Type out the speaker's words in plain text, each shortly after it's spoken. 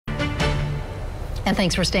And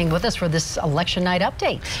thanks for staying with us for this election night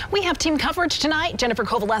update. We have team coverage tonight. Jennifer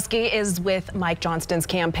Kovaleski is with Mike Johnston's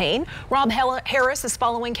campaign. Rob Harris is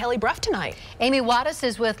following Kelly Brough tonight. Amy Wattis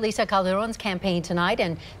is with Lisa Calderon's campaign tonight,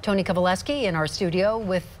 and Tony Kovaleski in our studio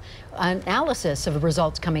with analysis of the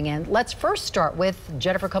results coming in. Let's first start with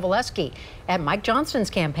Jennifer Kovaleski at Mike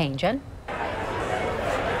Johnston's campaign. Jen?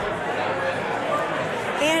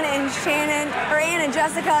 Ann and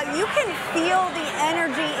Jessica, you can feel the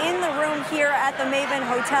energy in the room here at the Maven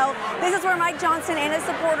Hotel. This is where Mike Johnston and his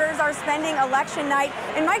supporters are spending election night.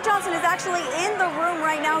 And Mike Johnston is actually in the room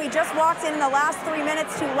right now. He just walked in the last 3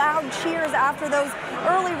 minutes to loud cheers after those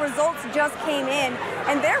early results just came in.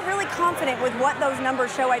 And they're really confident with what those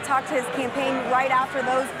numbers show. I talked to his campaign right after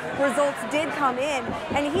those results did come in.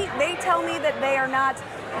 And they tell me that they are not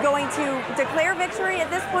going to declare victory at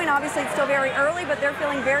this point. Obviously, it's still very early, but they're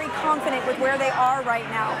feeling very confident with where they are right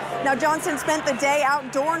now. Now, Johnston spent the day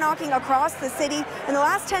outdoor knocking across the city. In the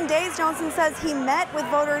last 10 days, Johnston says he met with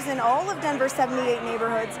voters in all of Denver's 78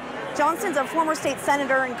 neighborhoods. Johnston's a former state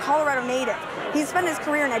senator and Colorado native. He's spent his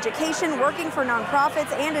career in education, working for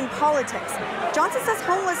nonprofits, and in politics. Johnston says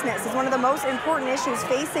homelessness is one of the most important issues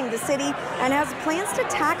facing the city and has plans to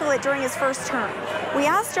tackle it during his first term. We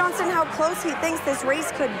asked Johnston how close he thinks this race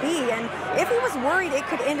could be and if he was worried it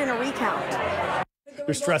could end in a recount.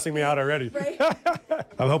 You're stressing me out already.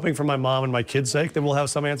 I'm hoping for my mom and my kids' sake that we'll have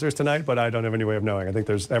some answers tonight, but I don't have any way of knowing. I think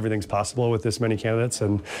everything's possible with this many candidates,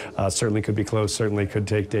 and certainly could be close, certainly could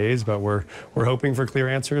take days, but we're hoping for clear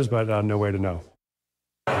answers, but no way to know.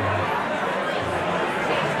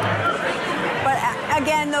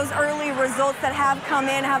 Again, those early results that have come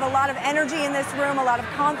in have a lot of energy in this room, a lot of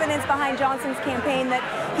confidence behind Johnston's campaign that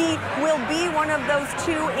he will be one of those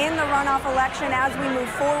two in the runoff election as we move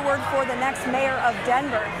forward for the next mayor of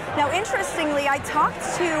Denver. Now, interestingly, I talked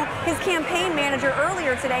to his campaign manager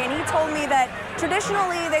earlier today, and he told me that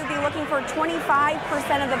traditionally they'd be looking for 25%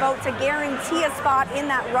 of the vote to guarantee a spot in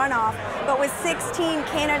that runoff. But with 16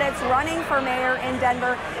 candidates running for mayor in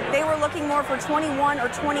Denver, they were looking more for 21 or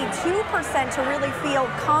 22% to really feel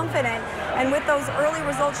confident. And with those early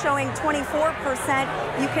results showing 24%,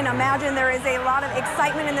 you can imagine there is a lot of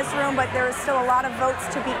excitement in this room, but there is still a lot of votes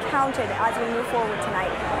to be counted as we move forward tonight.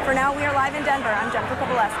 For now, we are live in Denver. I'm Jennifer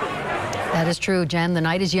Kovaleski. That is true, Jen. The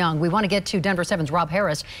night is young. We want to get to Denver 7's Rob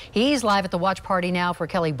Harris. He's live at the watch party now for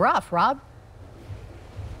Kelly Brough. Rob?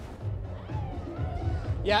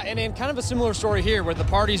 Yeah, and in kind of a similar story here where the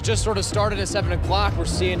party's just sort of started at 7 o'clock. We're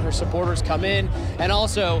seeing her supporters come in and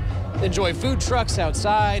also enjoy food trucks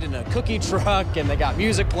outside and a cookie truck, and they got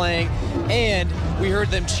music playing. And we heard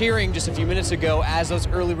them cheering just a few minutes ago as those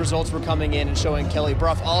early results were coming in and showing Kelly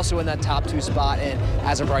Brough also in that top 2 spot, and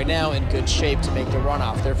as of right now in good shape to make the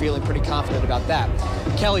runoff. They're feeling pretty confident about that.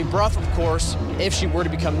 Kelly Brough, of course, if she were to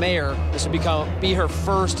become mayor, this would be her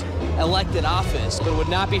first elected office, but it would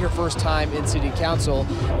not be her first time in city council,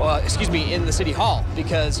 in the city hall,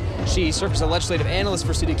 because she served as a legislative analyst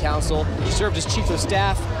for city council. She served as chief of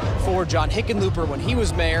staff for John Hickenlooper when he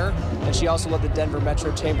was mayor, and she also led the Denver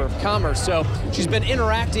Metro Chamber of Commerce. So she's been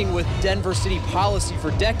interacting with Denver city policy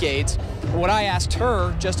for decades. And what I asked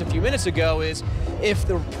her just a few minutes ago is if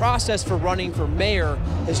the process for running for mayor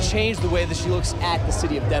has changed the way that she looks at the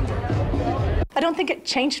city of Denver. I don't think it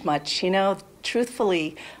changed much. You know,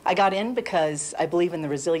 truthfully, I got in because I believe in the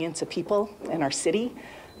resilience of people in our city,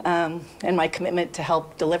 and my commitment to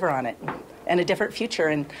help deliver on it and a different future.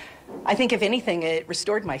 And I think, if anything, it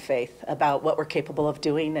restored my faith about what we're capable of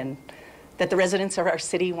doing, and that the residents of our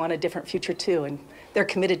city want a different future too, and they're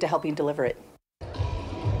committed to helping deliver it.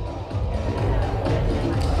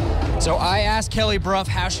 So I asked Kelly Brough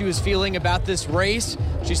how she was feeling about this race.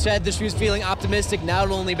 She said that she was feeling optimistic not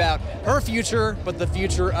only about her future, but the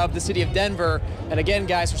future of the city of Denver. And again,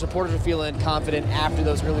 guys, her supporters are feeling confident after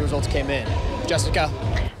those early results came in. Jessica.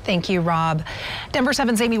 Thank you, Rob. Denver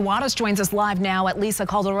 7's Amy Wattis joins us live now at Lisa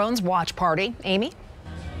Calderon's watch party. Amy?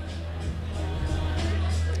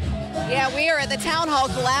 Yeah, we are at the Town Hall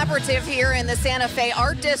Collaborative here in the Santa Fe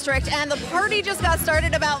Art District, and the party just got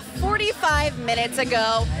started about 45 minutes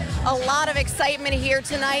ago. A lot of excitement here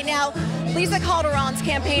tonight. Now, Lisa Calderon's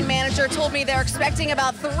campaign manager told me they're expecting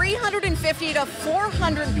about 350 to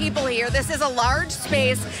 400 people here. This is a large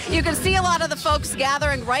space. You can see a lot of the folks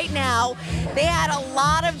gathering right now. They had a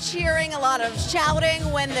lot of cheering, a lot of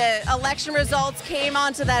shouting when the election results came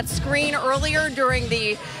onto that screen earlier during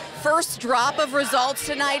the first drop of results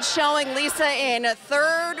tonight, showing Lisa in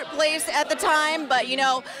third place at the time. But, you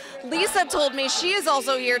know, Lisa told me she is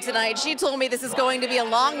also here tonight. She told me this is going to be a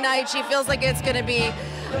long night. She feels like it's going to be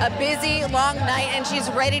a busy, long night, and she's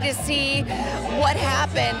ready to see what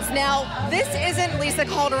happens. Now, this isn't Lisa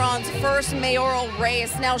Calderon's first mayoral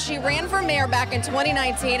race. Now, she ran for mayor back in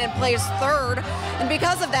 2019 and placed third. And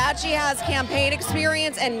because of that, she has campaign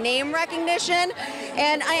experience and name recognition.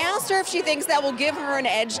 And I asked her if she thinks that will give her an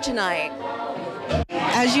edge tonight.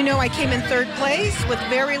 As you know, I came in third place with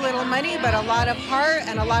very little money, but a lot of heart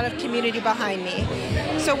and a lot of community behind me.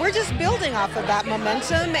 So we're just building off of that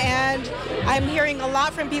momentum, and I'm hearing a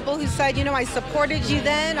lot from people who said, you know, I supported you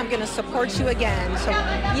then, I'm going to support you again. So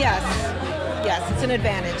yes, it's an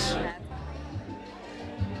advantage.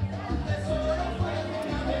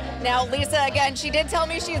 Now, Lisa, again, she did tell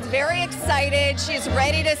me she's very excited. She's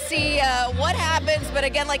ready to see what happens. But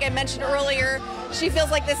again, like I mentioned earlier, she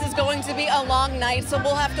feels like this is going to be a long night. So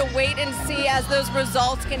we'll have to wait and see as those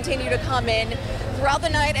results continue to come in throughout the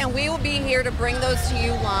night. And we will be here to bring those to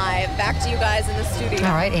you live. Back to you guys in the studio.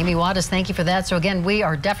 All right, Amy Wattis, thank you for that. So again, we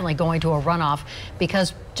are definitely going to a runoff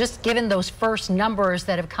because just given those first numbers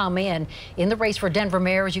that have come in the race for Denver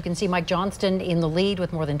mayor, as you can see, Mike Johnston in the lead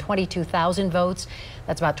with more than 22,000 votes.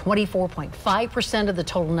 That's about 24.5% of the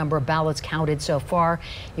total number of ballots counted so far.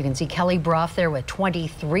 You can see Kelly Brough there with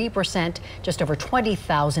 23%, just over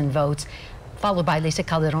 20,000 votes, followed by Lisa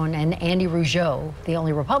Calderon and Andy Rougeau, the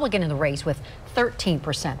only Republican in the race, with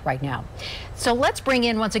 13% right now. So let's bring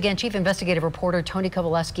in once again Chief Investigative Reporter Tony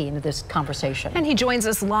Kowaleski into this conversation. And he joins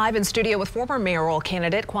us live in studio with former mayoral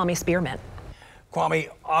candidate Kwame Spearman. Kwame,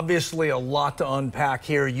 obviously a lot to unpack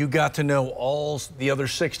here. You got to know all the other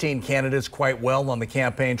 16 candidates quite well on the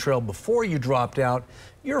campaign trail before you dropped out.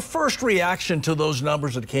 Your first reaction to those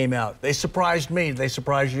numbers that came out, they surprised me. Did they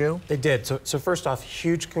surprise you? They did. So first off,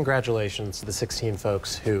 huge congratulations to the 16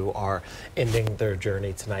 folks who are ending their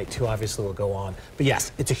journey tonight. 2 obviously will go on. But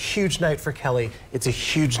yes, it's a huge night for Kelly. It's a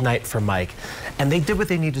huge night for Mike. And they did what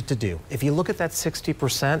they needed to do. If you look at that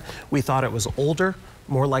 60%, we thought it was older,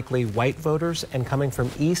 more likely white voters, and coming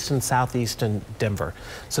from east and southeast in Denver.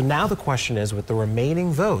 So now the question is, with the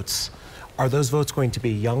remaining votes, are those votes going to be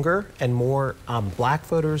younger and more black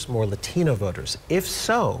voters, more Latino voters? If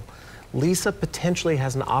so, Lisa potentially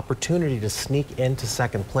has an opportunity to sneak into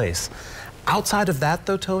second place. Outside of that,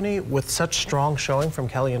 though, Tony, with such strong showing from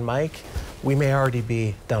Kelly and Mike, we may already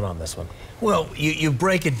be done on this one. Well, you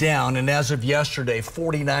break it down, and as of yesterday,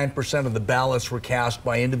 49% of the ballots were cast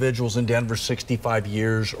by individuals in Denver 65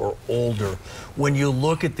 years or older. When you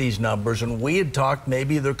look at these numbers, and we had talked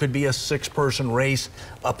maybe there could be a 6-person race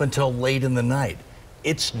up until late in the night.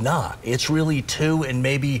 It's not. It's really 2 and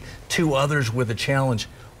maybe 2 others with a challenge.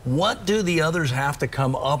 What do the others have to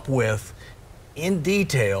come up with in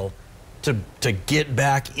detail to get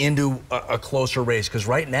back into a closer race? Because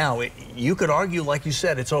right now, you could argue, like you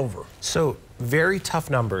said, it's over. So very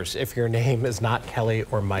tough numbers if your name is not Kelly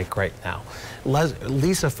or Mike right now.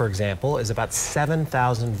 Lisa, for example, is about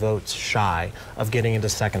 7,000 votes shy of getting into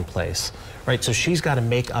second place, right? So she's got to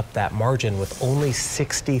make up that margin with only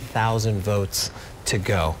 60,000 votes to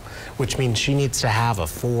go, which means she needs to have a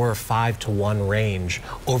 4 or 5 to 1 range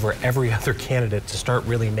over every other candidate to start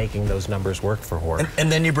really making those numbers work for her.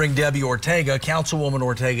 And then you bring Debbie Ortega, Councilwoman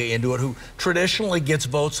Ortega, into it, who traditionally gets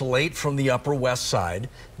votes late from the Upper West Side.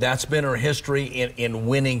 That's been her history in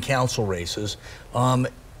winning council races.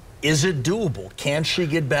 Is it doable? Can she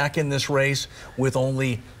get back in this race with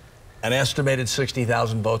only an estimated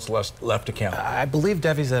 60,000 votes left to count? I believe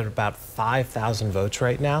Debbie's at about 5,000 votes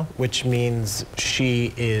right now, which means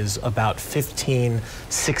she is about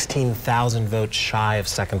 16,000 votes shy of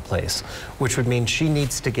second place, which would mean she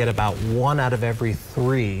needs to get about 1 out of every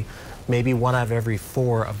 3, maybe 1 out of every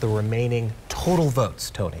 4 of the remaining total votes,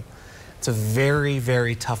 Tony. It's a very,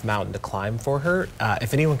 very tough mountain to climb for her.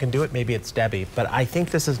 If anyone can do it, maybe it's Debbie. But I think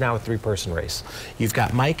this is now a 3-person race. You've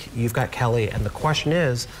got Mike, you've got Kelly, and the question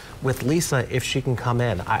is, with Lisa, if she can come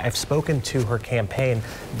in. I've spoken to her campaign.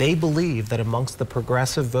 They believe that amongst the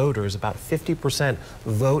progressive voters, about 50%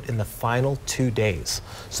 vote in the final 2 days.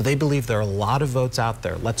 So they believe there are a lot of votes out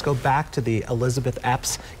there. Let's go back to the Elizabeth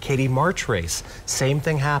Epps, Katie March race. Same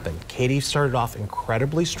thing happened. Katie started off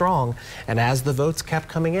incredibly strong, and as the votes kept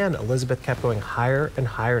coming in, Elizabeth kept going higher and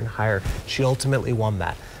higher and higher. She ultimately won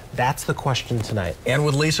that. That's the question tonight. And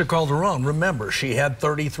with Lisa Calderon, remember, she had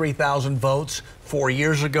 33,000 votes 4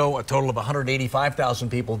 years ago. A total of 185,000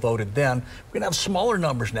 people voted then. We're going to have smaller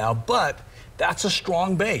numbers now, but that's a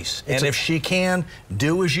strong base. And if she can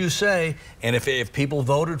do as you say, and if people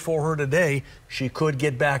voted for her today, she could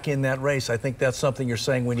get back in that race. I think that's something you're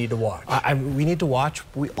saying we need to watch. We need to watch.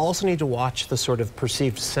 We also need to watch the sort of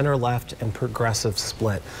perceived center-left and progressive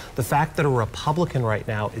split. The fact that a Republican right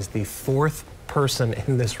now is the 4th person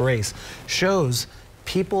in this race shows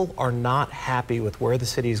People are not happy with where the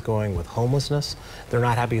city is going with homelessness. They're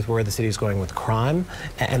not happy with where the city is going with crime,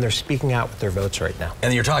 and they're speaking out with their votes right now.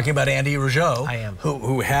 And you're talking about Andy Rougeau. I am.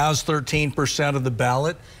 Who has 13% of the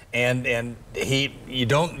ballot, and you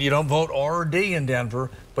don't vote R or D in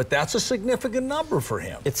Denver, but that's a significant number for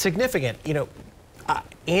him. It's significant. You know,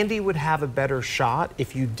 Andy would have a better shot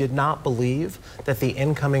if you did not believe that the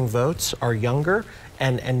incoming votes are younger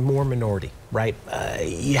and more minority, right?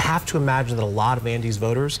 You have to imagine that a lot of Andy's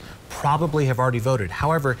voters probably have already voted.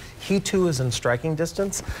 However, he too is in striking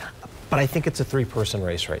distance, but I think it's a three-person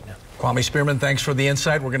race right now. Kwame Spearman, thanks for the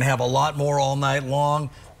insight. We're going to have a lot more all night long.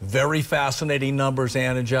 Very fascinating numbers,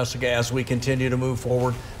 Ann and Jessica, as we continue to move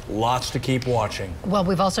forward. Lots to keep watching. Well,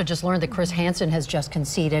 we've also just learned that Chris Hansen has just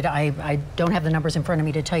conceded. I don't have the numbers in front of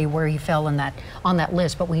me to tell you where he fell on that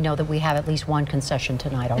list, but we know that we have at least one concession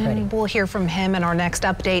tonight already. And we'll hear from him in our next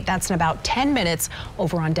update. That's in about 10 minutes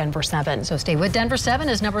over on Denver 7. So stay with Denver 7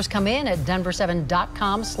 as numbers come in at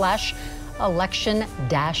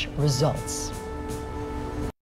denver7.com/election-results.